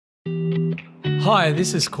Hi,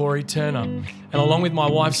 this is Corey Turner, and along with my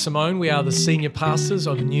wife Simone, we are the senior pastors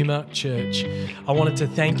of Numa Church. I wanted to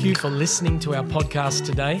thank you for listening to our podcast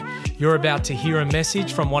today. You're about to hear a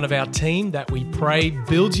message from one of our team that we pray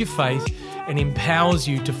builds your faith and empowers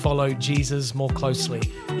you to follow Jesus more closely.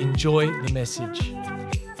 Enjoy the message.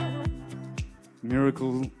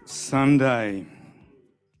 Miracle Sunday.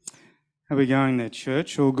 How are we going there,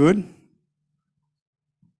 church? All good?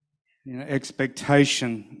 You know,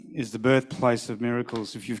 expectation is the birthplace of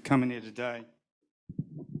miracles. If you've come in here today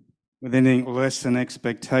with anything less than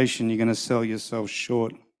expectation, you're going to sell yourself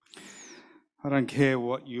short. I don't care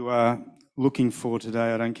what you are looking for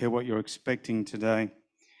today. I don't care what you're expecting today,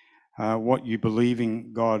 what you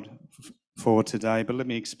believing God for today. But let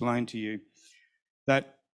me explain to you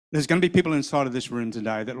that there's going to be people inside of this room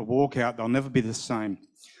today that will walk out. They'll never be the same.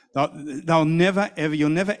 You'll never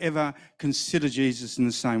ever consider Jesus in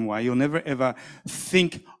the same way. You'll never ever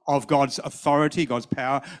think of God's authority, God's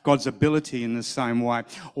power, God's ability in the same way.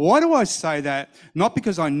 Why do I say that? Not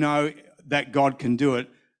because I know that God can do it.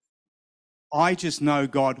 I just know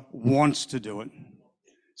God wants to do it.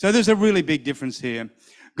 So there's a really big difference here.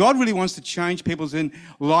 God really wants to change people's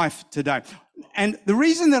life today. And the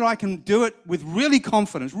reason that I can do it with really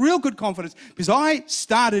confidence, real good confidence, because I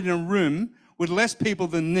started in a room with less people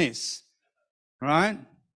than this, right?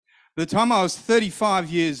 By the time I was 35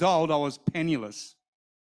 years old, I was penniless.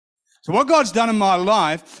 So what God's done in my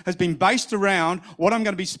life has been based around what I'm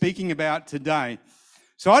going to be speaking about today.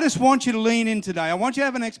 So I just want you to lean in today. I want you to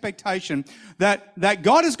have an expectation that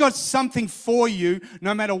God has got something for you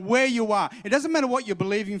no matter where you are. It doesn't matter what you're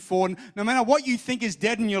believing for, no matter what you think is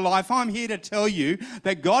dead in your life. I'm here to tell you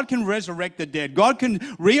that God can resurrect the dead. God can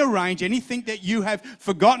rearrange anything that you have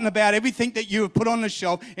forgotten about, everything that you have put on the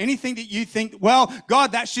shelf, anything that you think, well,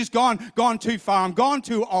 God, that's just gone too far. I'm gone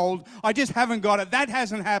too old. I just haven't got it. That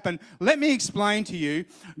hasn't happened. Let me explain to you.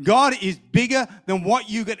 God is bigger than what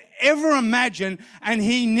you could ever imagine, and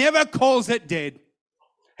He never calls it dead.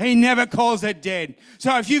 He never calls it dead.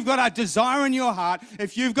 So if you've got a desire in your heart,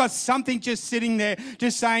 if you've got something just sitting there,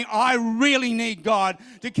 just saying, I really need God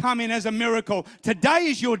to come in as a miracle, today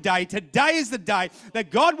is your day. Today is the day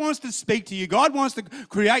that God wants to speak to you. God wants to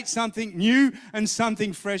create something new and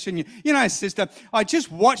something fresh in you. You know, sister, I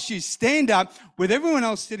just watched you stand up with everyone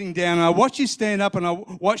else sitting down, and I watched you stand up and I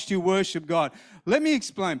watched you worship God. Let me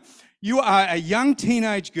explain. You are a young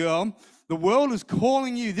teenage girl. The world is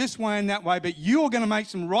calling you this way and that way, but you're going to make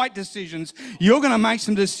some right decisions. You're going to make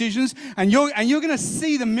some decisions, and you're going to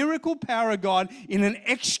see the miracle power of God in an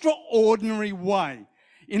extraordinary way,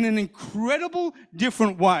 in an incredible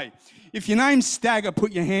different way. If your name's Stagger,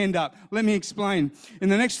 put your hand up. Let me explain. In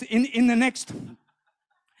the next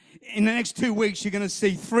 2 weeks, you're going to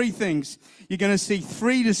see three things. You're going to see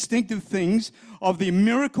three distinctive things of the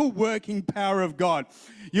miracle working power of God.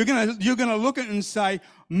 You're going to look at it and say,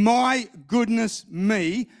 my goodness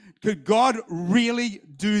me, could God really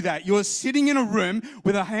do that? You're sitting in a room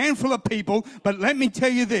with a handful of people, but let me tell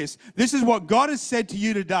you this. This is what God has said to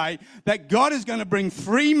you today, that God is going to bring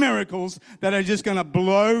three miracles that are just going to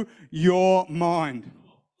blow your mind.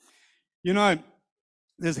 You know,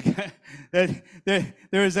 there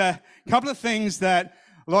is a couple of things that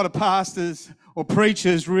a lot of pastors or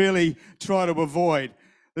preachers really try to avoid.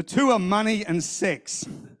 The two are money and sex,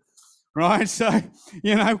 right? So,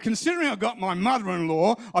 you know, considering I've got my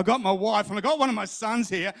mother-in-law, I've got my wife, and I've got one of my sons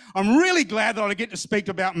here, I'm really glad that I get to speak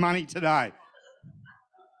about money today.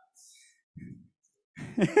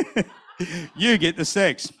 You get the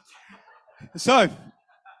sex. So,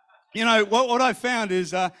 you know, what I found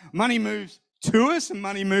is money moves to us and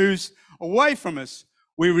money moves away from us.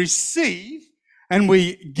 We receive and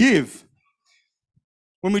we give.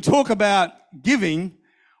 When we talk about giving,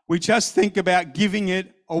 we just think about giving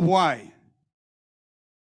it away.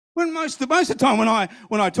 When most of the time when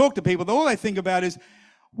I talk to people, all they think about is,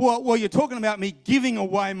 well, you're talking about me giving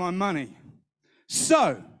away my money.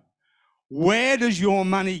 So, where does your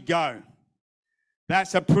money go?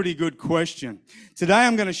 That's a pretty good question. Today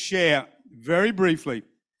I'm going to share very briefly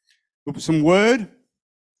some word,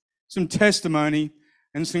 some testimony,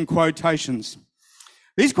 and some quotations.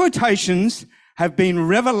 These quotations have been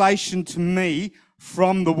revelation to me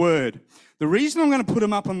from the Word. The reason I'm going to put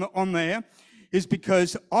them up on there is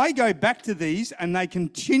because I go back to these and they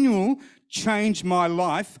continually change my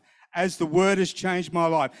life as the Word has changed my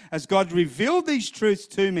life. As God revealed these truths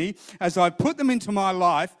to me, as I put them into my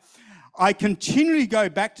life, I continually go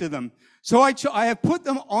back to them. So I have put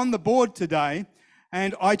them on the board today,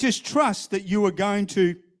 and I just trust that you're going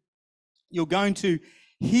to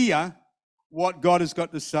hear what God has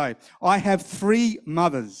got to say. I have three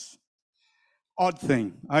mothers. odd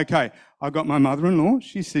thing. Okay, I've got my mother-in-law.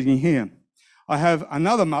 She's sitting here. I have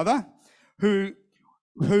another mother who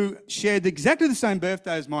shared exactly the same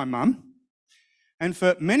birthday as my mum. And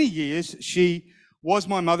for many years, she was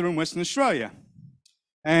my mother in Western Australia.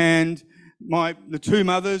 And the two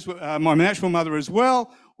mothers, my natural mother as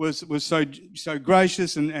well, was so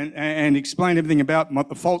gracious and explained everything about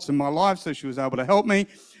the faults in my life, so she was able to help me.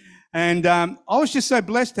 And I was just so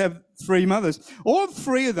blessed to have three mothers. All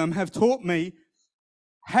three of them have taught me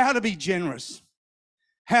how to be generous,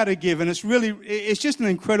 how to give. And it's just an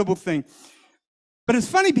incredible thing. But it's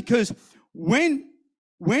funny because when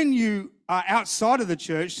you are outside of the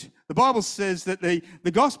church, the Bible says that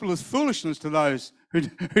the gospel is foolishness to those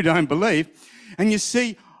who don't believe. And you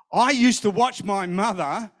see, I used to watch my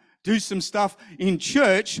mother do some stuff in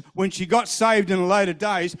church when she got saved in the later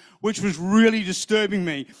days, which was really disturbing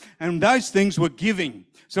me. And those things were giving.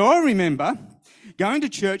 So I remember going to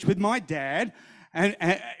church with my dad and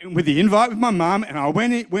with the invite with my mum, and I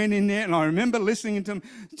went in there, and I remember listening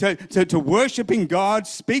to worshiping God,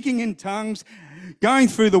 speaking in tongues, going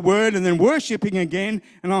through the word, and then worshiping again.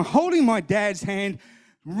 And I'm holding my dad's hand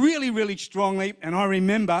really, really strongly. And I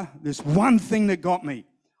remember this one thing that got me,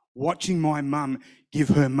 watching my mum give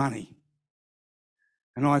her money.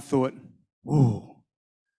 And I thought, oh,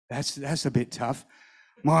 that's a bit tough.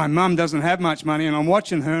 My mum doesn't have much money, and I'm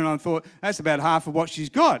watching her, and I thought, that's about half of what she's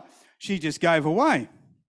got. She just gave away.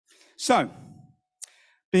 So,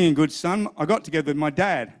 being a good son, I got together with my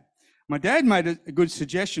dad. My dad made a good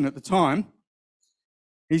suggestion at the time.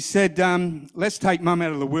 He said, let's take mum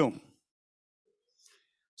out of the will.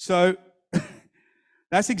 So,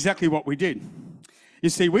 that's exactly what we did. You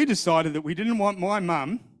see, we decided that we didn't want my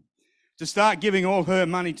mum to start giving all her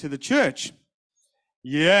money to the church.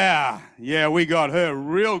 Yeah, we got her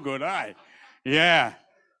real good, eh? Yeah.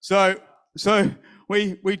 So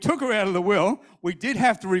we took her out of the will. We did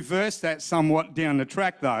have to reverse that somewhat down the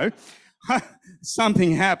track, though.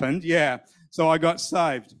 Something happened, yeah. So I got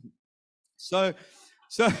saved. So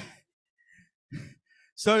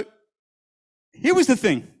here was the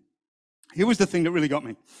thing. Here was the thing that really got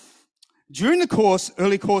me. During the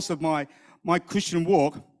early course of my Christian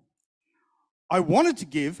walk, I wanted to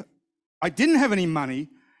give. I didn't have any money,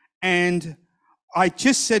 and I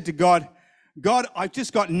just said to God, I've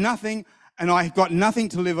just got nothing, and I've got nothing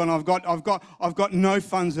to live on. I've got no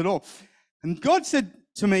funds at all. And God said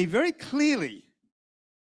to me very clearly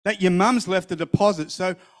that your mum's left a deposit.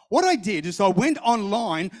 So what I did is I went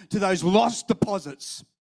online to those lost deposits.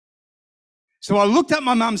 So I looked up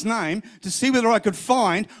my mum's name to see whether I could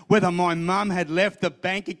find whether my mum had left a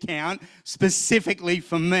bank account specifically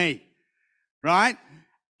for me, right?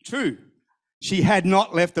 True. She had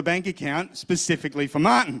not left a bank account specifically for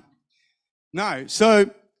Martin. No.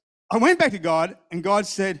 So I went back to God, and God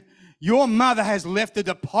said, your mother has left a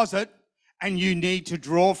deposit and you need to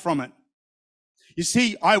draw from it. You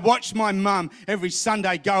see, I watched my mum every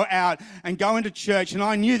Sunday go out and go into church, and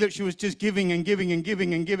I knew that she was just giving and giving and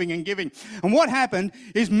giving and giving and giving. And what happened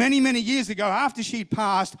is many, many years ago, after she'd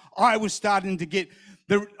passed, I was starting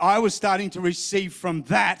to receive from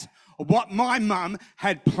that what my mum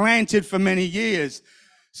had planted for many years.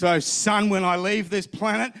 So, son, when I leave this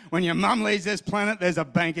planet, when your mum leaves this planet, there's a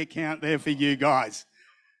bank account there for you guys.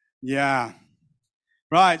 Yeah.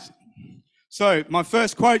 Right. So, my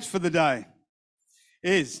first quotes for the day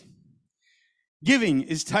is, giving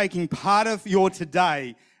is taking part of your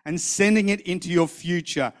today and sending it into your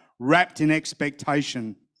future, wrapped in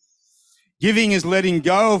expectation. Giving is letting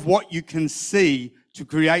go of what you can see to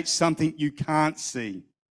create something you can't see.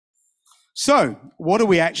 So, what are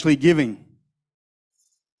we actually giving?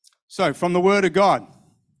 So, from the Word of God.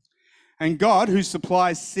 And God, who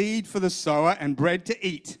supplies seed for the sower and bread to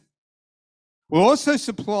eat, will also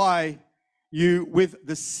supply you with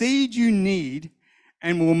the seed you need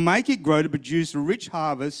and will make it grow to produce a rich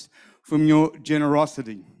harvest from your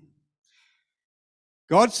generosity.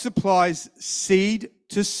 God supplies seed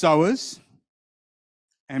to sowers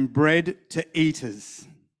and bread to eaters.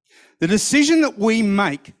 The decision that we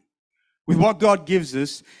make with what God gives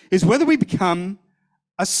us is whether we become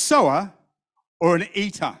a sower or an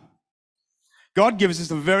eater. God gives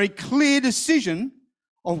us a very clear decision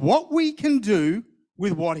of what we can do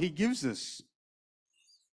with what he gives us.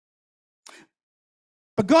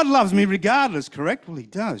 But God loves me regardless, correct? Well, he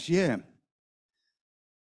does, yeah.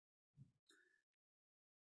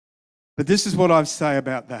 But this is what I say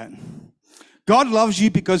about that. God loves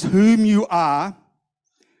you because whom you are,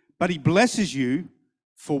 but he blesses you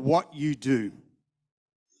for what you do.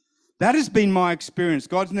 That has been my experience.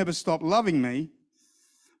 God's never stopped loving me,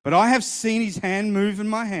 but I have seen his hand move in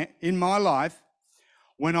my life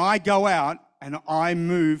when I go out and I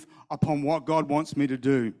move upon what God wants me to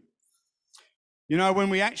do. You know, when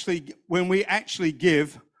we actually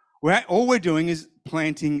give, all we're doing is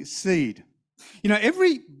planting seed. You know,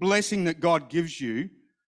 every blessing that God gives you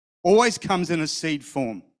always comes in a seed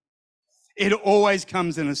form. It always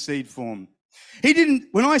comes in a seed form.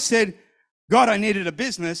 When I said, God, I needed a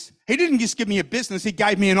business, he didn't just give me a business, he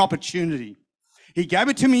gave me an opportunity. He gave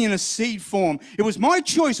it to me in a seed form. It was my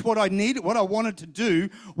choice what I needed, what I wanted to do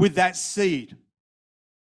with that seed.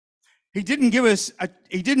 He didn't give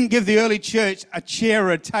the early church a chair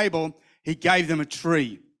or a table, he gave them a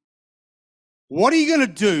tree. What are you going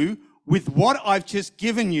to do with what I've just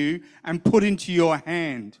given you and put into your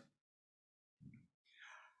hand?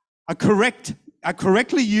 A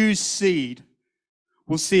correctly used seed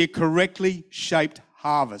will see a correctly shaped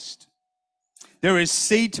harvest. There is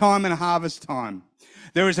seed time and harvest time.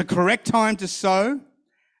 There is a correct time to sow,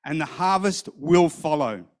 and the harvest will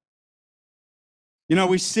follow. You know,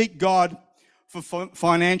 we seek God for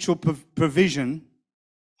financial provision,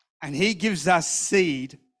 and he gives us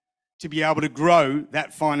seed to be able to grow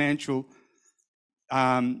that financial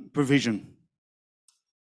provision.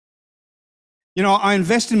 You know, I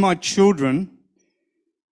invest in my children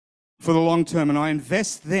for the long term, and I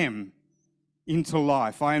invest them into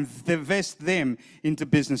life. I invest them into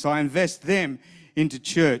business. I invest them into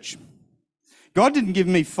church. God didn't give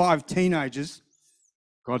me 5 teenagers.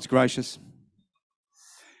 God's gracious.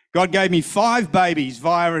 God gave me 5 babies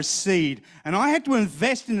via a seed, and I had to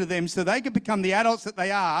invest into them so they could become the adults that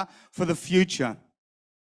they are for the future.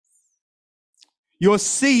 Your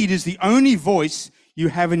seed is the only voice you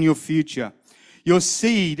have in your future. Your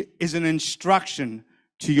seed is an instruction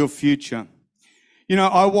to your future. You know,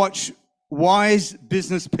 I watch wise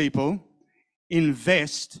business people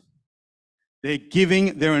invest. They're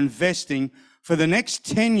giving, they're investing for the next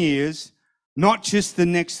 10 years, not just the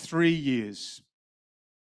next 3 years.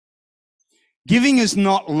 Giving is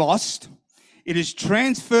not lost. It has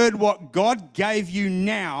transferred what God gave you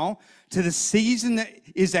now to the season that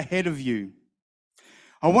is ahead of you.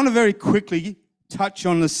 I want to very quickly touch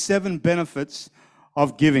on the 7 benefits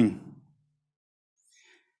of giving.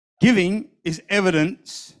 Giving is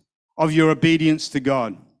evidence of your obedience to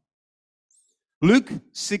God. Luke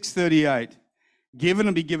 6:38, given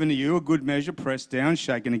and be given to you, a good measure, pressed down,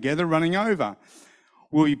 shaken together, running over,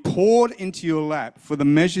 will be poured into your lap. For the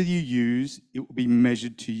measure you use, it will be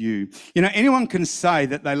measured to you. You know, anyone can say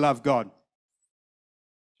that they love God.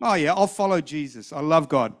 Oh yeah, I'll follow Jesus. I love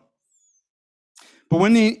God. But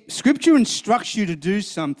when the scripture instructs you to do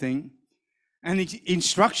something, and it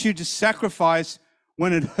instructs you to sacrifice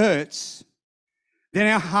when it hurts, then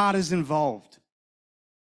our heart is involved.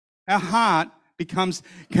 Our heart becomes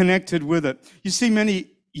connected with it. You see,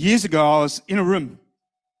 many years ago, I was in a room,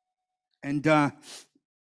 and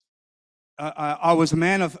I was a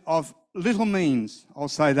man of little means. I'll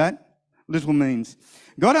say that, little means.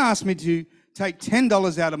 God asked me to take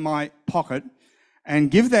 $10 out of my pocket and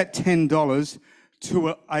give that $10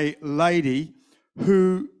 to a lady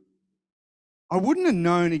who I wouldn't have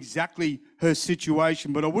known exactly her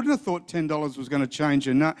situation, but I wouldn't have thought $10 was going to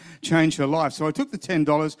change her life. So I took the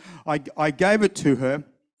 $10, I gave it to her,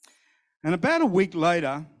 and about a week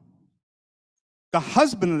later, the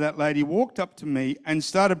husband of that lady walked up to me and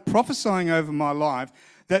started prophesying over my life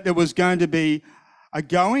that there was going to be a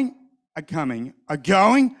going, a coming, a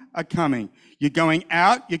going, a coming. You're going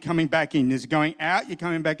out, you're coming back in. There's going out, you're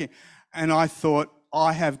coming back in. And I thought,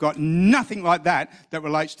 I have got nothing like that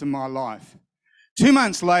relates to my life. 2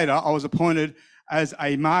 months later, I was appointed as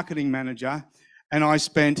a marketing manager, and I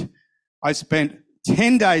spent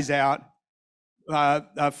 10 days out,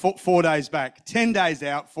 4 days back, 10 days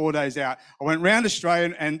out, 4 days out. I went round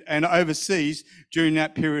Australia and overseas during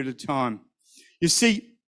that period of time. You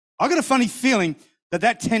see, I got a funny feeling that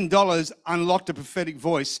 $10 unlocked a prophetic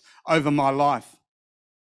voice over my life.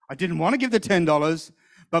 I didn't want to give the $10,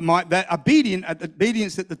 but that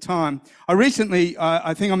obedience at the time. I recently,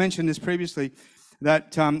 I think I mentioned this previously,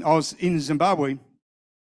 that I was in Zimbabwe,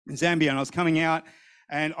 in Zambia, and I was coming out,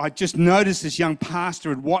 and I just noticed this young pastor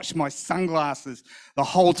had watched my sunglasses the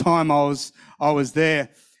whole time I was there.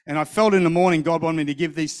 And I felt in the morning God wanted me to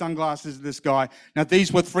give these sunglasses to this guy. Now,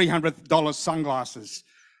 these were $300 sunglasses.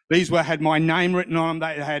 These had my name written on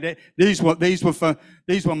them. These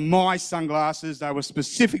were my sunglasses. They were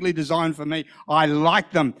specifically designed for me. I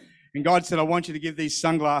liked them. And God said, I want you to give these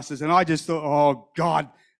sunglasses. And I just thought, oh, God,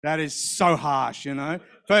 that is so harsh, you know.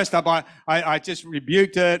 First up, I just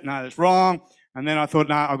rebuked it. No, that's wrong. And then I thought,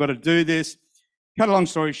 no, I've got to do this. Cut a long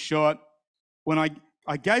story short, when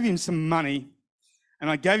I gave him some money, and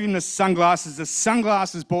I gave him the sunglasses. The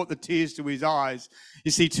sunglasses brought the tears to his eyes.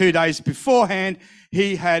 You see, 2 days beforehand,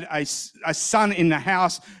 he had a son in the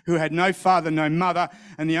house who had no father, no mother,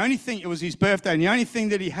 and the only thing, it was his birthday, and the only thing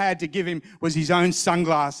that he had to give him was his own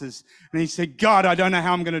sunglasses. And he said, God, I don't know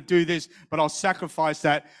how I'm going to do this, but I'll sacrifice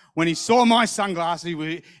that. When he saw my sunglasses,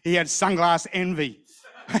 he had sunglass envy.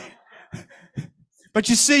 But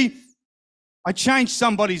you see, I changed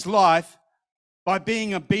somebody's life by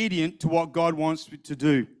being obedient to what God wants me to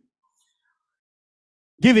do.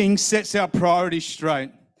 Giving sets our priorities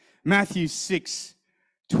straight. Matthew 6,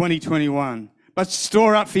 20, 21. But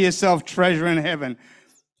store up for yourself treasure in heaven,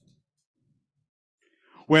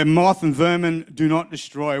 where moth and vermin do not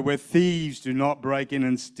destroy, where thieves do not break in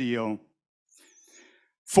and steal.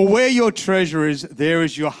 For where your treasure is, there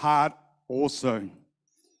is your heart also.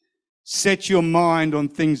 Set your mind on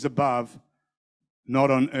things above, not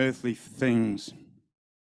on earthly things.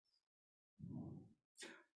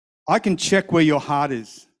 I can check where your heart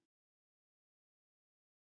is.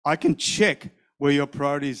 I can check where your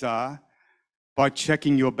priorities are by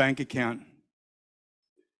checking your bank account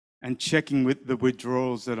and checking with the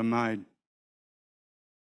withdrawals that are made.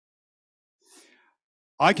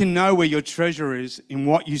 I can know where your treasure is in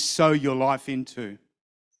what you sow your life into.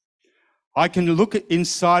 I can look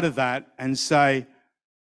inside of that and say,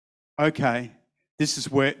 okay, this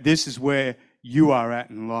is where you are at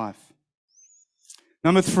in life.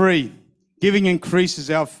 Number 3, giving increases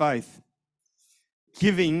our faith.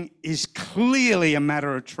 Giving is clearly a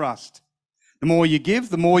matter of trust. The more you give,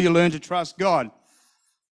 the more you learn to trust God,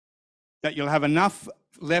 that you'll have enough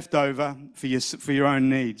left over for your own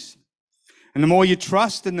needs. And the more you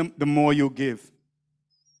trust, and the more you'll give.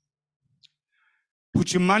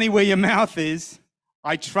 Put your money where your mouth is.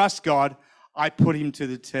 I trust God. I put him to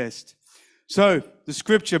the test. So the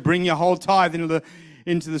scripture, bring your whole tithe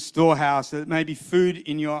into the storehouse, that it may be food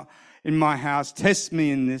in my house. Test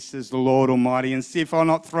me in this, says the Lord Almighty, and see if I'll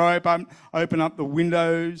not open up the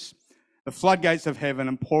windows, the floodgates of heaven,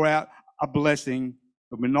 and pour out a blessing,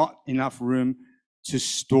 but we're not enough room to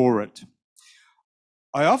store it.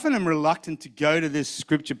 I often am reluctant to go to this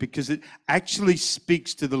scripture because it actually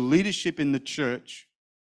speaks to the leadership in the church.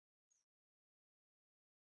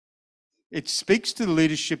 It speaks to the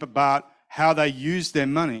leadership about how they use their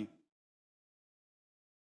money.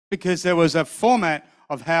 Because there was a format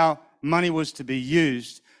of how money was to be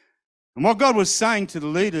used. And what God was saying to the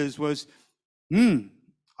leaders was,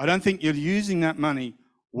 I don't think you're using that money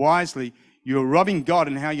wisely. You're robbing God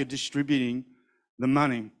in how you're distributing the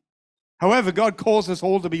money. However, God calls us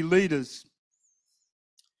all to be leaders.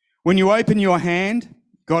 When you open your hand,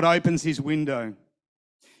 God opens his window.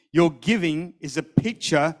 Your giving is a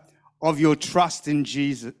picture of your trust in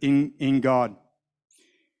Jesus, in God.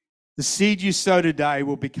 The seed you sow today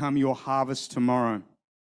will become your harvest tomorrow.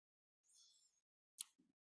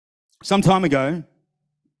 Some time ago,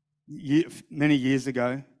 many years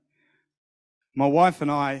ago, my wife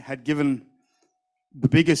and I had given the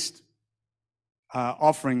biggest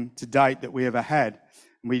offering to date that we ever had.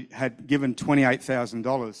 We had given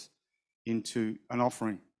 $28,000 into an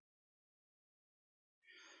offering.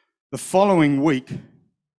 The following week,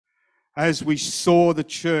 as we saw the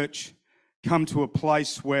church come to a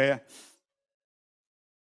place where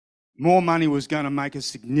more money was going to make a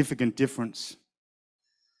significant difference,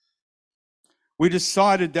 we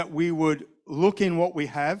decided that we would look in what we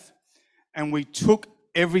have, and we took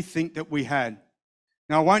everything that we had.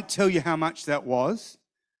 Now, I won't tell you how much that was,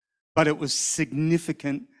 but it was a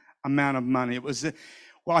significant amount of money.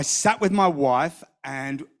 I sat with my wife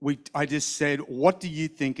and I just said, what do you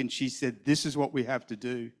think? And she said, this is what we have to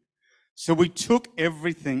do. So we took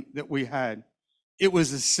everything that we had. It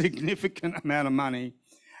was a significant amount of money,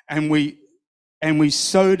 and we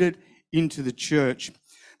sowed it into the church.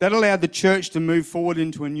 That allowed the church to move forward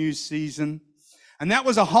into a new season. And that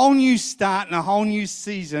was a whole new start and a whole new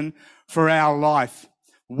season for our life.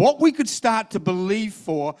 What we could start to believe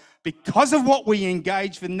for, because of what we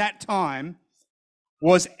engaged in that time,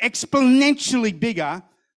 was exponentially bigger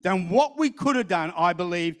than what we could have done, I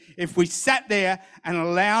believe, if we sat there and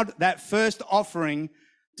allowed that first offering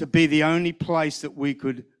to be the only place that we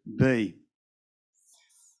could be.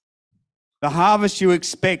 The harvest you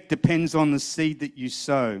expect depends on the seed that you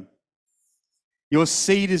sow. Your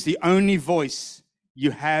seed is the only voice you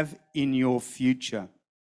have in your future.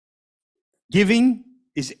 Giving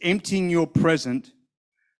is emptying your present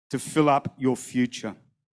to fill up your future.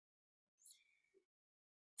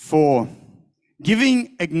 4,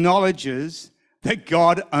 giving acknowledges that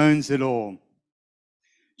God owns it all.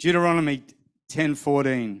 Deuteronomy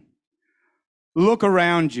 10:14. Look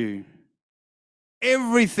around you.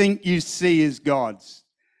 Everything you see is God's.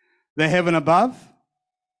 The heaven above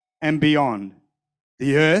and beyond,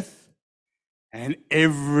 the earth and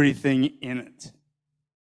everything in it.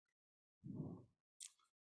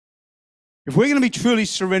 If we're going to be truly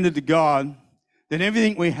surrendered to God, then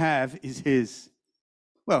everything we have is His.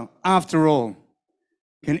 Well, after all,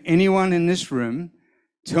 can anyone in this room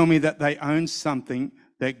tell me that they own something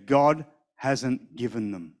that God hasn't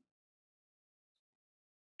given them?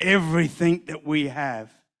 Everything that we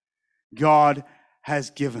have, God has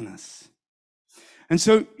given us. And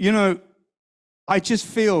so, I just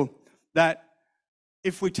feel that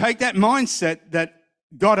if we take that mindset that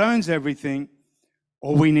God owns everything,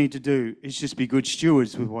 all we need to do is just be good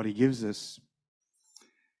stewards with what He gives us.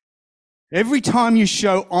 Every time you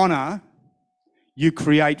show honor, you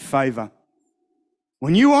create favor.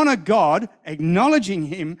 When you honor God, acknowledging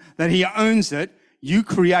Him that He owns it, you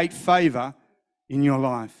create favor in your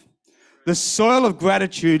life. The soil of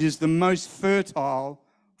gratitude is the most fertile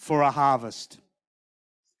for a harvest.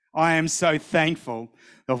 I am so thankful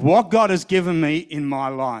of what God has given me in my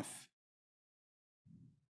life.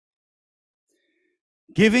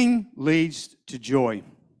 Giving leads to joy.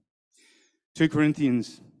 2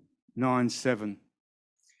 Corinthians 9:7.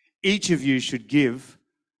 Each of you should give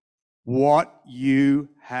what you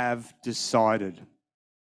have decided,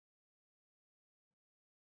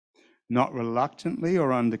 not reluctantly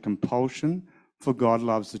or under compulsion, for God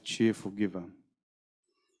loves a cheerful giver.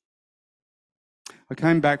 I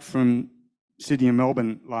came back from Sydney and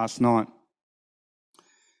Melbourne last night,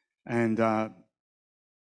 and I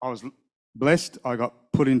was blessed. I got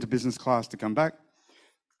put into business class to come back,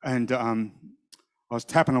 and I was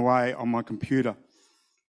tapping away on my computer,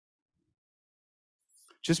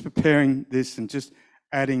 just preparing this and just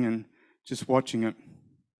adding and just watching it.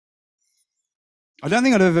 I don't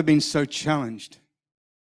think I'd ever been so challenged.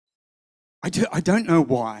 I don't know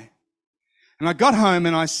why. And I got home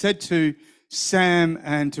and I said to Sam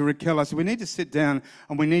and to Raquel, I said, we need to sit down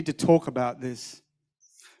and we need to talk about this,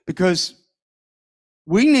 because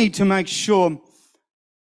we need to make sure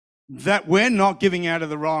that we're not giving out of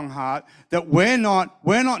the wrong heart, that we're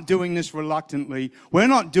not doing this reluctantly, we're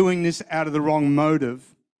not doing this out of the wrong motive,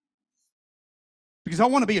 because I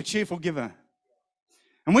want to be a cheerful giver.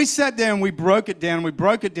 And we sat there and we broke it down,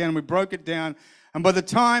 and by the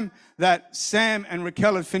time that Sam and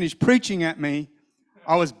Raquel had finished preaching at me,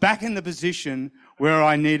 I was back in the position where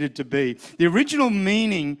I needed to be. The original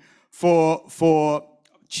meaning for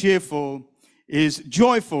cheerful is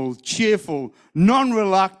joyful, cheerful,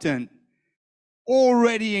 non-reluctant,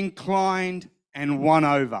 already inclined, and won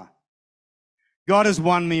over. God has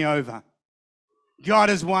won me over. God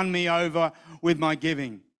has won me over with my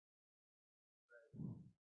giving.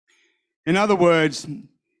 In other words,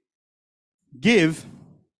 give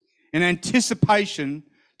in anticipation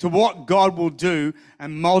to what God will do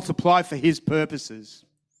and multiply for His purposes.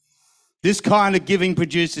 This kind of giving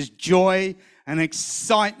produces joy and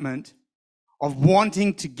excitement of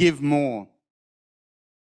wanting to give more.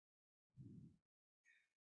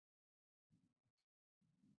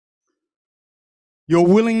 Your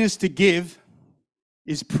willingness to give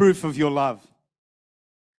is proof of your love.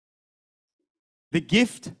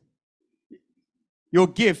 Your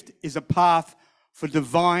gift is a path for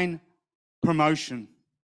divine promotion.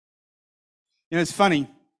 It's funny.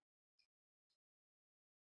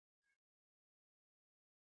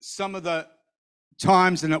 Some of the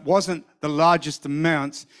times, and it wasn't the largest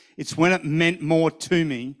amounts, it's when it meant more to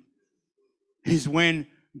me, is when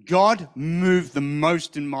God moved the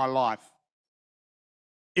most in my life.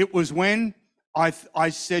 It was when I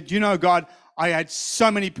said, God, I had so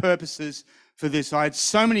many purposes for this. I had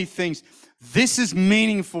so many things. This is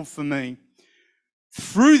meaningful for me.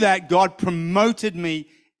 Through that, God promoted me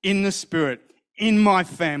in the Spirit, in my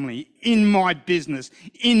family, in my business,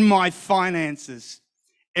 in my finances.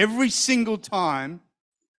 Every single time,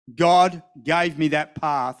 God gave me that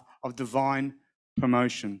path of divine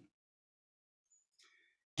promotion.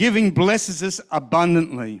 Giving blesses us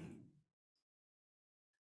abundantly.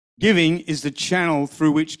 Giving is the channel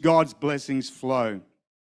through which God's blessings flow.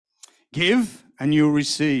 Give and you'll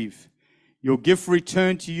receive. Your gift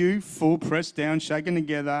returned to you, full, pressed down, shaken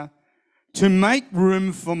together, to make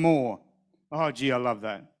room for more. Oh, gee, I love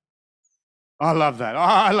that. I love that.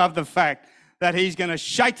 I love the fact that He's going to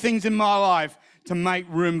shake things in my life to make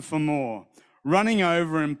room for more. Running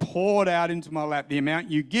over and poured out into my lap. The amount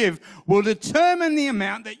you give will determine the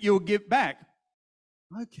amount that you'll give back.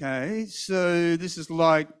 Okay, so this is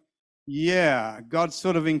like, God's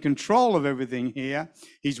sort of in control of everything here.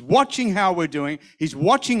 He's watching how we're doing. He's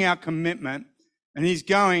watching our commitment. And He's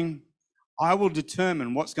going, I will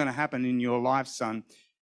determine what's going to happen in your life, son.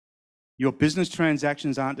 Your business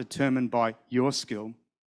transactions aren't determined by your skill,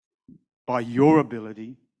 by your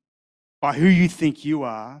ability, by who you think you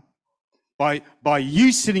are, by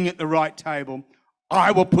you sitting at the right table.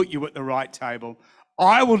 I will put you at the right table.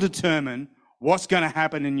 I will determine what's going to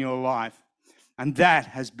happen in your life. And that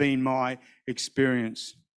has been my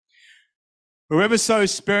experience. Whoever sows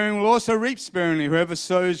sparingly will also reap sparingly. Whoever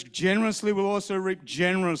sows generously will also reap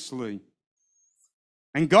generously.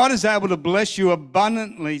 And God is able to bless you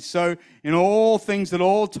abundantly, so in all things at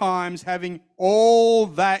all times, having all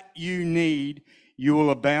that you need, you will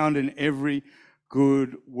abound in every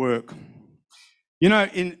good work. You know,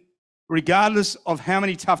 regardless of how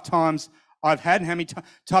many tough times I've had and how many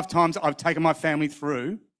tough times I've taken my family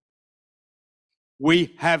through,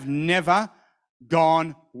 we have never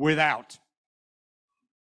gone without.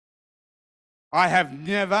 I have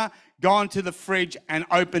never gone to the fridge and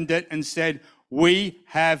opened it and said, we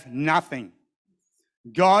have nothing.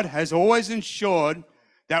 God has always ensured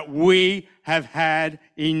that we have had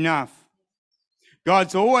enough.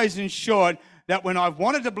 God's always ensured that when I've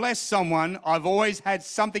wanted to bless someone, I've always had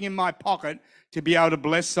something in my pocket to be able to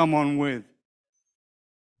bless someone with.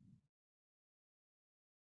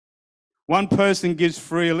 One person gives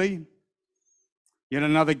freely, yet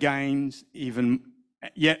another gains even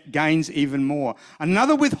more.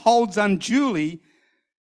 Another withholds unduly,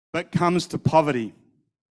 but comes to poverty.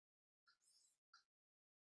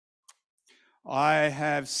 I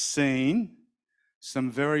have seen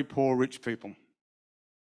some very poor rich people.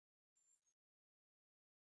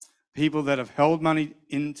 People that have held money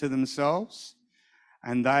into themselves,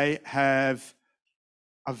 and they have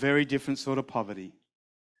a very different sort of poverty.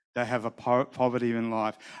 They have a poverty in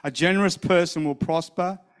life. A generous person will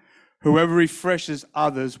prosper. Whoever refreshes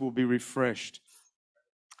others will be refreshed.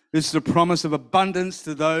 This is a promise of abundance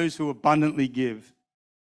to those who abundantly give.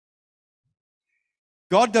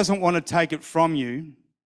 God doesn't want to take it from you.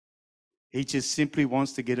 He just simply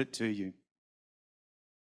wants to get it to you.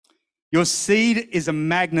 Your seed is a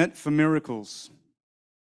magnet for miracles.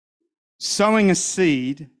 Sowing a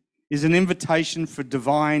seed is an invitation for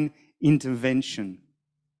divine intervention.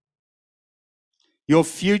 Your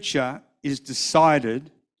future is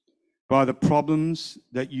decided by the problems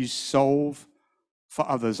that you solve for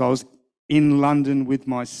others. I was in London with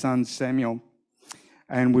my son Samuel,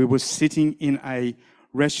 and we were sitting in a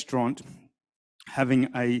restaurant having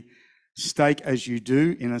a steak, as you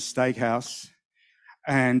do in a steakhouse,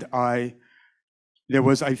 and there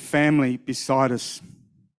was a family beside us,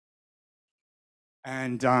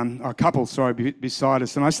 and a couple, beside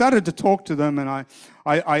us, and I started to talk to them, and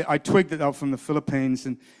I twigged that they were from the Philippines,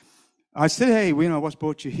 and I said, hey, what's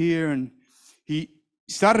brought you here? And he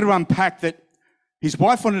started to unpack that his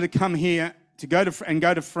wife wanted to come here to go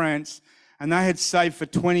to France, and they had saved for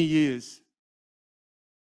 20 years.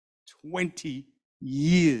 20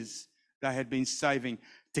 years they had been saving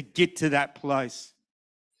to get to that place.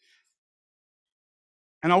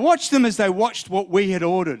 And I watched them as they watched what we had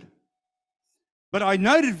ordered. But I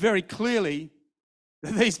noted very clearly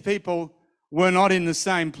that these people were not in the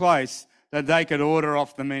same place that they could order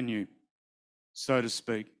off the menu, so to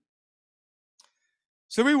speak.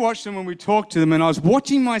 So we watched them and we talked to them, and I was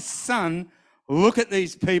watching my son look at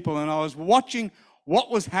these people, and I was watching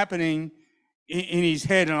what was happening in his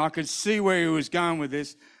head, and I could see where he was going with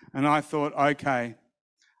this, and I thought, okay,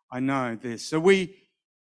 I know this. So we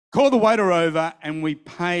called the waiter over and we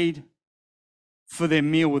paid for their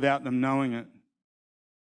meal without them knowing it.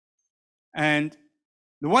 And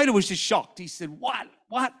the waiter was just shocked. He said, what?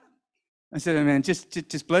 I said, oh, man,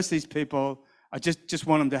 just bless these people. I just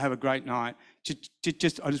want them to have a great night. I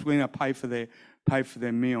just want to pay for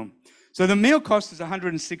their meal. So the meal cost us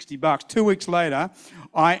 $160. 2 weeks later,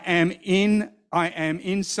 I am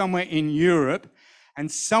in somewhere in Europe, and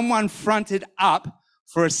someone fronted up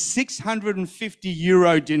for a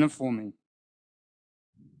 €650 dinner for me.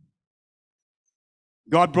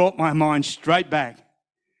 God brought my mind straight back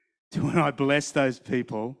to when I blessed those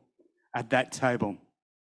people at that table.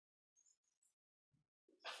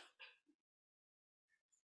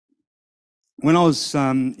 When I was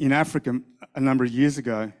in Africa a number of years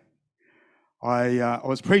ago, I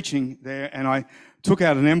was preaching there, and I took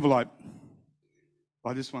out an envelope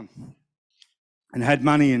like this one and had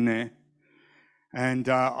money in there. And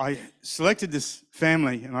I selected this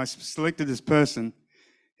family, and I selected this person.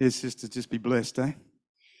 Here's just to just be blessed, eh?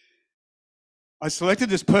 I selected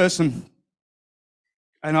this person,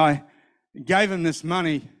 and I gave them this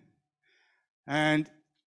money, and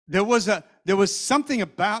there was something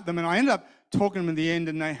about them, and I ended up talking to them in the end,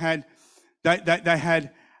 and they had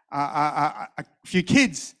a few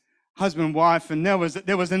kids husband and wife, and there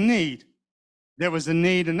was a need. There was a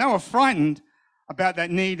need, and they were frightened about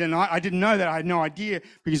that need, and I didn't know that. I had no idea,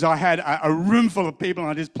 because I had a room full of people,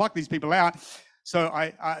 and I just plucked these people out. So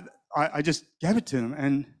I just gave it to them.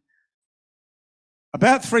 And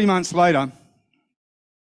about 3 months later,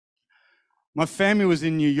 my family was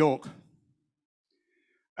in New York,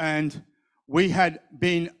 and we had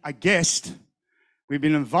been a guest. We'd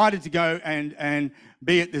been invited to go and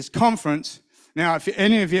be at this conference. Now, if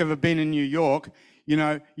any of you have ever been in New York, you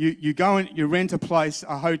know, you go and you rent a place,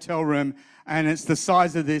 a hotel room, and it's the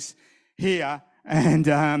size of this here, and,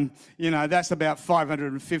 you know, that's about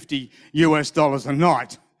 $550 a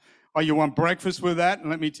night. Oh, you want breakfast with that? And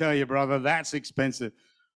let me tell you, brother, that's expensive,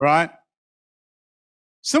 right?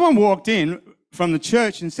 Someone walked in from the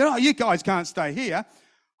church and said, "Oh, you guys can't stay here.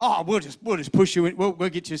 Oh, we'll just push you in. We'll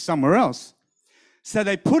get you somewhere else." So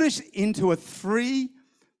they put us into a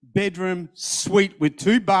 3-bedroom suite with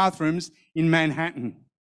 2 bathrooms in Manhattan.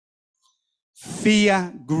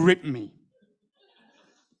 Fear gripped me.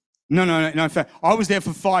 No. In fact, I was there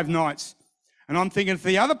for 5 nights, and I'm thinking, if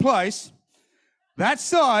the other place that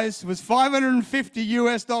size was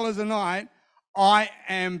 $550 a night, I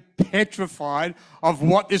am petrified of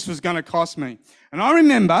what this was going to cost me. And I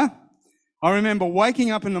remember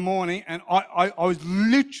waking up in the morning, and I was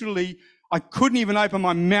literally, I couldn't even open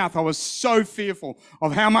my mouth. I was so fearful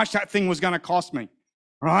of how much that thing was going to cost me,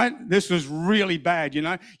 right? This was really bad, you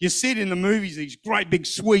know. You see it in the movies, these great big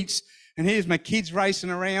suites, and here's my kids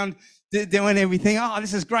racing around, doing everything. "Oh,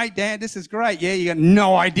 this is great, Dad, this is great." Yeah, you got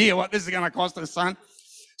no idea what this is going to cost us, son.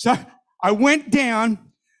 So I went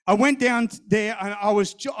down there, and I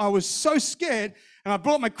was so scared, and I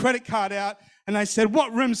brought my credit card out, and they said,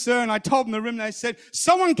 "What room, sir?" And I told them the room, and they said,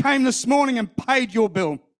 "Someone came this morning and paid your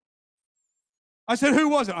bill." I said, "Who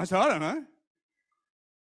was it?" I said, "I don't know."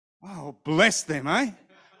 Oh, bless them, eh?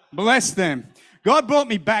 Bless them. God brought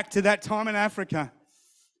me back to that time in Africa.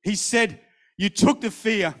 He said, "You took the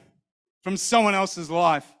fear from someone else's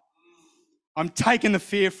life. I'm taking the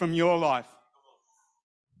fear from your life."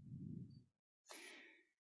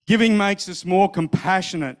 Giving makes us more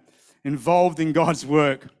compassionate, involved in God's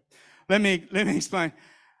work. Let me explain.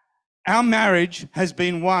 Our marriage has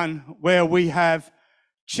been one where we have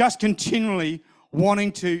just continually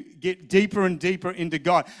wanting to get deeper and deeper into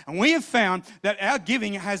God. And we have found that our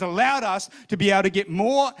giving has allowed us to be able to get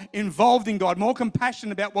more involved in God, more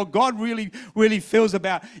compassionate about what God really, really feels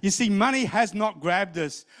about. You see, money has not grabbed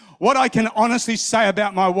us. What I can honestly say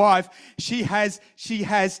about my wife, she has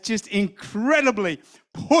just incredibly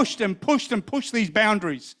pushed these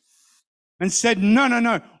boundaries and said,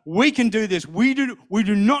 no, we can do this. We do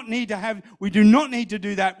not need to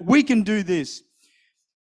do that. We can do this.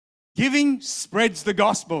 Giving spreads the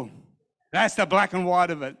gospel. That's the black and white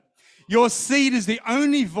of it. Your seed is the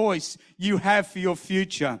only voice you have for your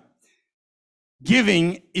future.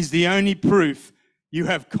 Giving is the only proof you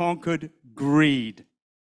have conquered greed.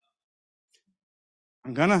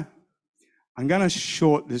 I'm gonna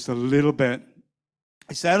short this a little bit.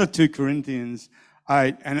 It's out of 2 Corinthians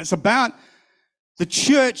 8, and it's about the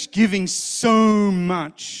church giving so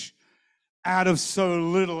much out of so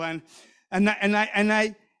little, and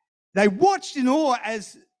they watched in awe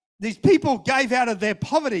as these people gave out of their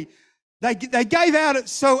poverty. They gave out it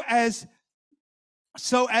so as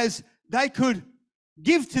they could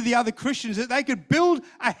give to the other Christians, that they could build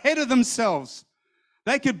ahead of themselves.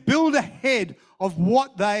 They could build ahead of where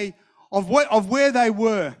they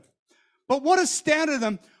were. But what astounded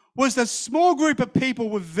them was a small group of people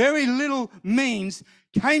with very little means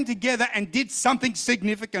came together and did something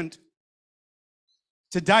significant.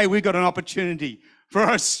 Today we've got an opportunity for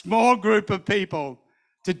a small group of people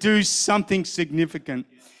to do something significant.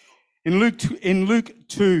 In Luke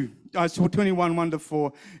 2, 21,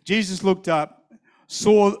 1-4, Jesus looked up,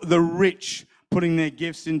 saw the rich putting their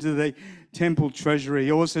gifts into the temple treasury.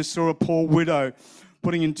 He also saw a poor widow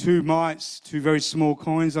putting in 2 mites, 2 very small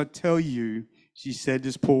coins. "I tell you," she said,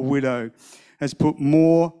 "this poor widow has put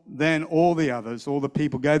more than all the others." All the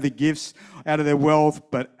people gave the gifts out of their wealth,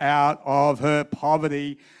 but out of her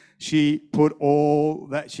poverty, she put all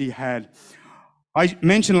that she had. I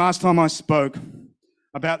mentioned last time I spoke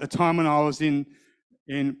about the time when I was in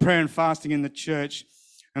prayer and fasting in the church,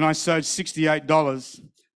 and I sowed $68,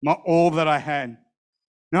 all that I had.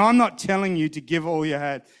 Now, I'm not telling you to give all you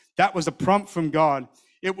had. That was a prompt from God.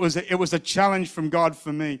 It was a challenge from God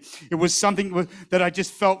for me. It was something that I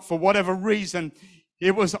just felt, for whatever reason,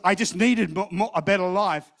 I just needed a better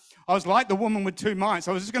life. I was like the woman with 2 mites.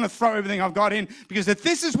 I was just going to throw everything I've got in, because if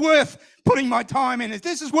this is worth putting my time in, if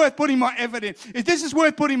this is worth putting my effort in, if this is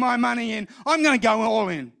worth putting my money in, I'm going to go all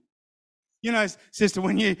in. You know, sister,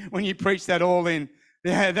 when you preach that all in,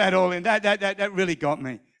 that all in, that really got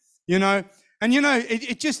me. You know, and you know,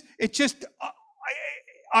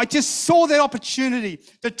 I just saw that opportunity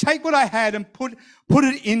to take what I had and put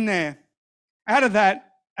it in there. Out of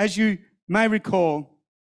that, as you may recall,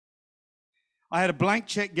 I had a blank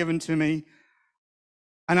check given to me,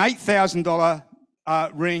 an $8,000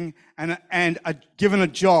 ring, and given a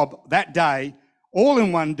job that day, all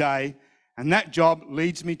in one day, and that job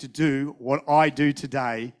leads me to do what I do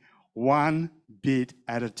today, one bit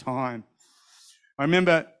at a time. I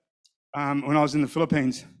remember when I was in the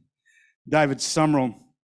Philippines, David Summerall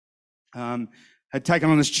had taken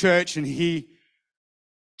on this church, and he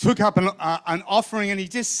took up an offering, and he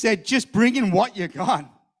just said, just bring in what you got.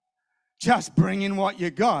 Just bring in what you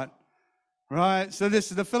got. Right? So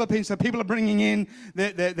this is the Philippines. So people are bringing in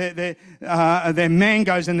their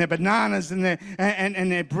mangoes and their bananas and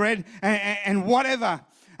their bread and whatever.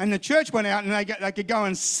 And the church went out, and they could go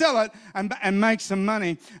and sell it and make some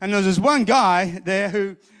money. And there was this one guy there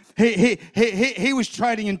who he was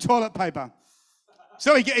trading in toilet paper.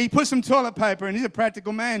 So he put some toilet paper, and he's a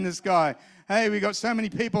practical man, this guy. Hey, we got so many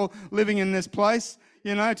people living in this place.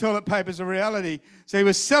 You know, toilet paper's a reality. So he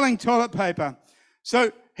was selling toilet paper.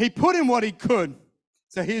 So he put in what he could.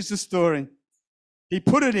 So here's the story. He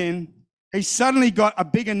put it in. He suddenly got a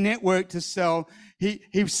bigger network to sell. He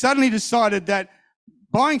suddenly decided that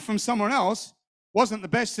buying from someone else wasn't the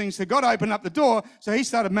best thing. So God opened up the door. So he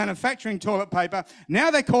started manufacturing toilet paper.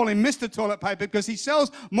 Now they call him Mr. Toilet Paper because he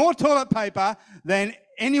sells more toilet paper than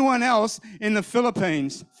anyone else in the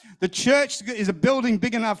Philippines. The church is a building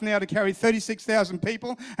big enough now to carry 36,000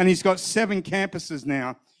 people, and he's got 7 campuses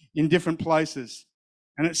now in different places.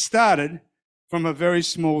 And it started from a very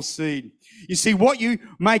small seed. You see, what you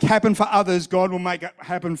make happen for others, God will make it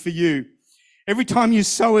happen for you. Every time you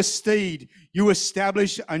sow a seed, you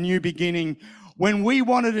establish a new beginning. When we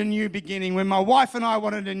wanted a new beginning, when my wife and I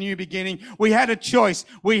wanted a new beginning, we had a choice.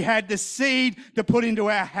 We had the seed to put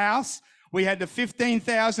into our house. We had the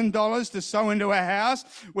 $15,000 to sow into our house.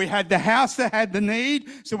 We had the house that had the need.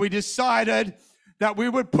 So we decided that we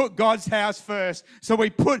would put God's house first. So we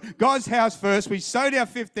put God's house first. We sowed our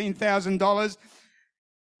 $15,000.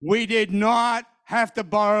 We did not have to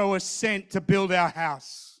borrow a cent to build our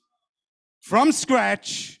house. From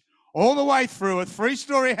scratch, all the way through, a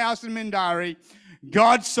 3-story house in Mindari,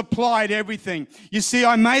 God supplied everything. You see,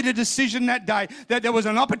 I made a decision that day that there was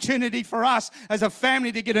an opportunity for us as a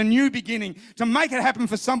family to get a new beginning, to make it happen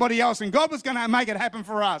for somebody else, and God was going to make it happen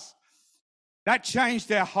for us. That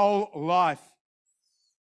changed our whole life.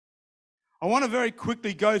 I want to very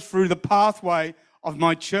quickly go through the pathway of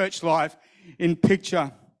my church life in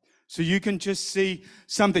picture so you can just see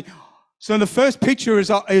something. So the first picture is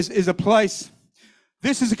a place.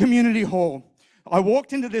 This is a community hall. I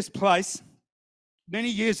walked into this place many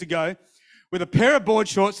years ago with a pair of board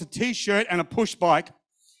shorts, a T-shirt, and a push bike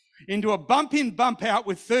into a bump-in, bump-out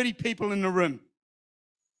with 30 people in the room.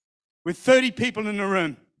 With 30 people in the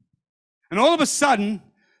room. And all of a sudden,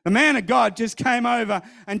 the man of God just came over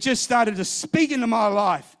and just started to speak into my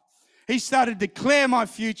life. He started to declare my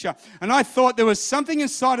future. And I thought there was something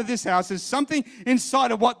inside of this house. There's something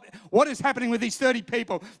inside of what is happening with these 30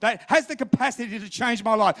 people that has the capacity to change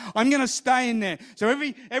my life. I'm going to stay in there. So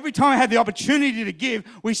every time I had the opportunity to give,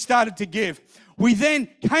 we started to give. We then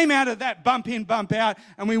came out of that bump in, bump out,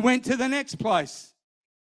 and we went to the next place,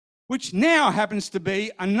 which now happens to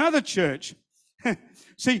be another church.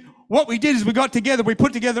 See, what we did is we got together, we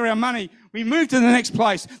put together our money, we moved to the next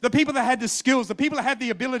place. The people that had the skills, the people that had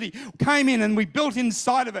the ability came in, and we built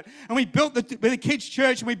inside of it. And we built the kids'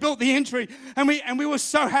 church, and we built the entry, and we were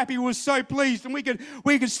so happy, we were so pleased, and we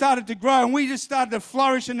could started to grow, and we just started to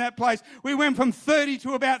flourish in that place. We went from 30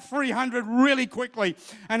 to about 300 really quickly,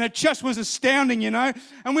 and it just was astounding, you know.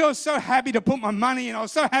 And we were so happy to put my money in. I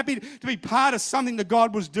was so happy to be part of something that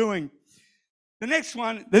God was doing. The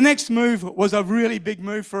next move was a really big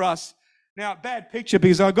move for us. Now, bad picture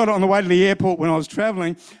because I got it on the way to the airport when I was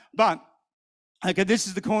traveling. But, okay, this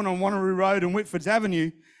is the corner on Wanneroo Road and Whitfords Avenue.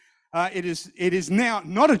 It is now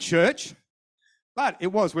not a church, but it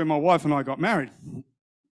was where my wife and I got married.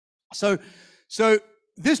 So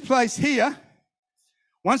this place here,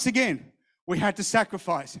 once again, we had to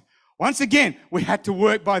sacrifice. Once again, we had to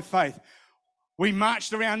work by faith. We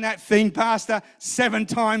marched around that thing, Pastor, 7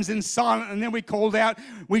 times in silence, and then we called out.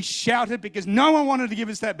 We shouted because no one wanted to give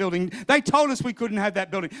us that building. They told us we couldn't have that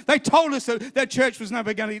building. They told us that church was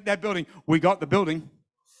never going to get that building. We got the building.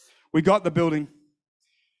 We got the building.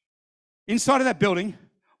 Inside of that building,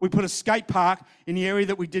 we put a skate park in the area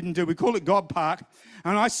that we didn't do. We call it God Park.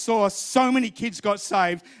 And I saw so many kids got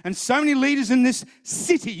saved and so many leaders in this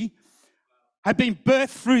city had been birthed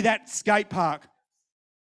through that skate park.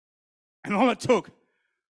 And all it took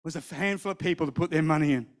was a handful of people to put their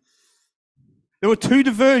money in. There were 2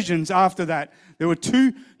 diversions after that. There were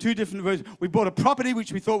two different versions. We bought a property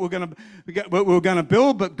which we thought we were going to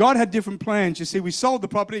build, but God had different plans. You see, we sold the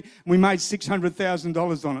property and we made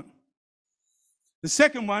 $600,000 on it. The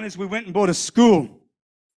second one is we went and bought a school.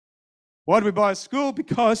 Why did we buy a school?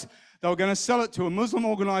 Because they were going to sell it to a Muslim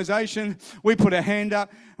organization. We put a hand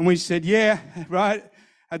up and we said, yeah, right.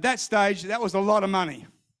 At that stage, that was a lot of money.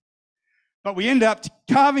 But we ended up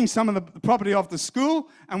carving some of the property off the school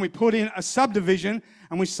and we put in a subdivision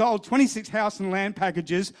and we sold 26 house and land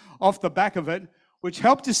packages off the back of it, which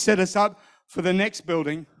helped to set us up for the next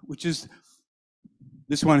building, which is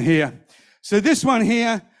this one here. So this one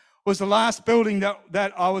here was the last building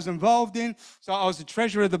that I was involved in. So I was the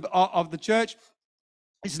treasurer of the church.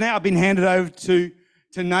 It's now been handed over to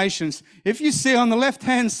nations. If you see on the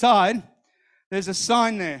left-hand side, there's a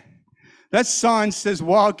sign there. That sign says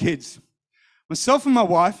Wild Kids. Myself and my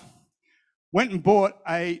wife went and bought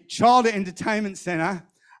a child entertainment center,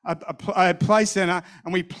 a play center,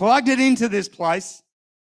 and we plugged it into this place.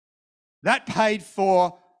 That paid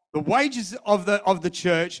for the wages of the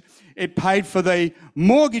church. It paid for the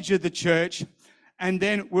mortgage of the church. And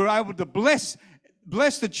then we were able to bless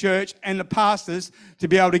the church and the pastors to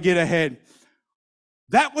be able to get ahead.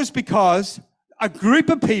 That was because a group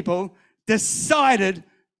of people decided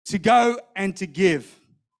to go and to give.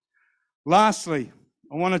 Lastly,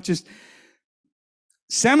 I want to just...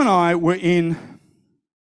 Sam and I were in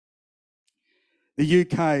the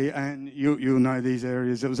UK, and you'll know these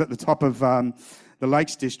areas. It was at the top of the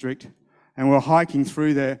Lakes District, and we were hiking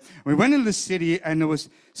through there. We went into the city, and there was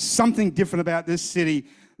something different about this city.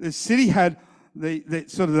 The city had the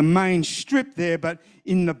sort of the main strip there, but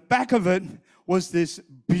in the back of it was this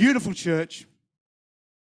beautiful church.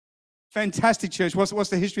 Fantastic church. What's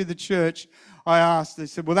the history of the church? I asked. They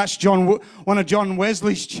said, well, that's one of John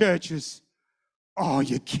Wesley's churches. Oh,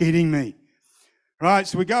 you're kidding me. Right,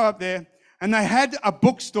 so we go up there, and they had a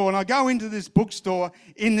bookstore, and I go into this bookstore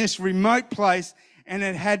in this remote place, and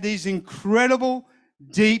it had these incredible,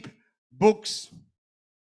 deep books.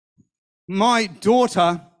 My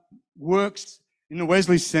daughter works in the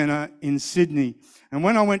Wesley Centre in Sydney, and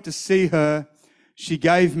when I went to see her, she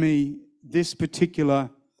gave me this particular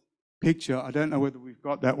picture. I don't know whether we've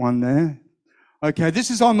got that one there. Okay, this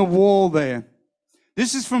is on the wall there.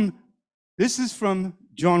 This is from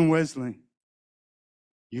John Wesley.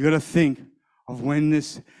 You got to think of when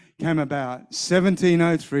this came about,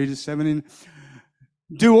 1703 to 17.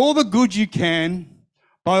 Do all the good you can,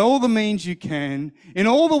 by all the means you can, in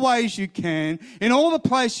all the ways you can, in all the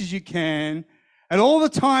places you can, at all the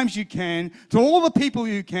times you can, to all the people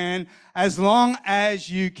you can, as long as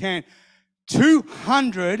you can.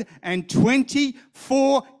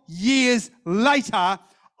 224 years later,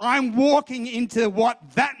 I'm walking into what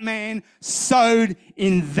that man sowed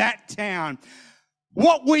in that town.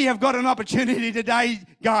 What we have got an opportunity today,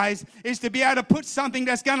 guys, is to be able to put something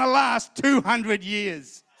that's going to last 200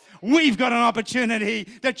 years. We've got an opportunity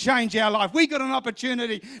to change our life. We've got an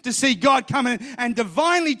opportunity to see God come in and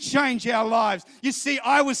divinely change our lives. You see,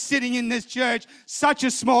 I was sitting in this church, such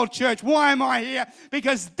a small church. Why am I here?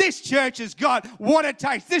 Because this church has got what it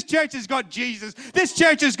takes. This church has got Jesus. This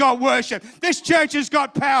church has got worship. This church has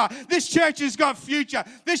got power. This church has got future.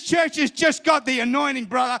 This church has just got the anointing,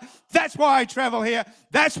 brother. That's why I travel here.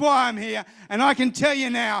 That's why I'm here. And I can tell you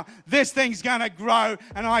now, this thing's going to grow.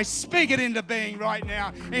 And I speak it into being right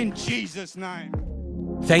now in Jesus' name.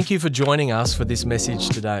 Thank you for joining us for this message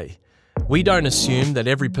today. We don't assume that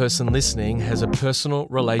every person listening has a personal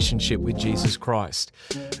relationship with Jesus Christ.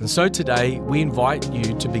 And so today, we invite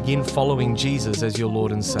you to begin following Jesus as your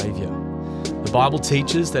Lord and Savior. The Bible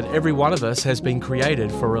teaches that every one of us has been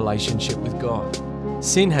created for a relationship with God.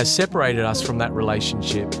 Sin has separated us from that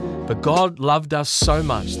relationship, but God loved us so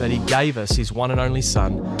much that He gave us His one and only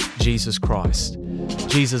Son, Jesus Christ.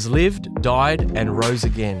 Jesus lived, died, and rose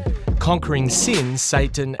again, conquering sin,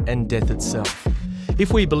 Satan, and death itself.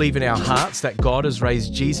 If we believe in our hearts that God has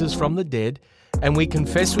raised Jesus from the dead, and we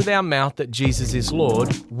confess with our mouth that Jesus is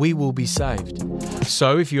Lord, we will be saved.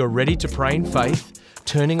 So if you are ready to pray in faith,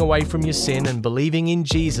 turning away from your sin and believing in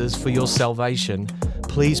Jesus for your salvation,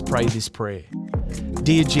 please pray this prayer.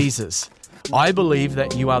 Dear Jesus, I believe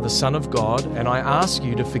that you are the Son of God, and I ask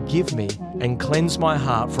you to forgive me and cleanse my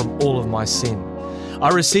heart from all of my sin. I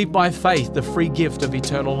receive by faith the free gift of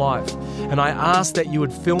eternal life, and I ask that you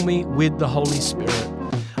would fill me with the Holy Spirit.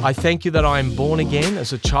 I thank you that I am born again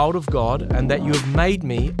as a child of God, and that you have made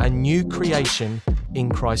me a new creation in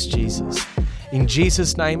Christ Jesus. In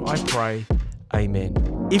Jesus' name I pray, amen.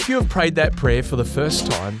 If you have prayed that prayer for the first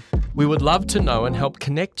time, we would love to know and help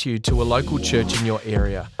connect you to a local church in your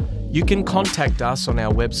area. You can contact us on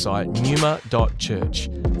our website, numa.church.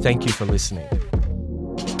 Thank you for listening.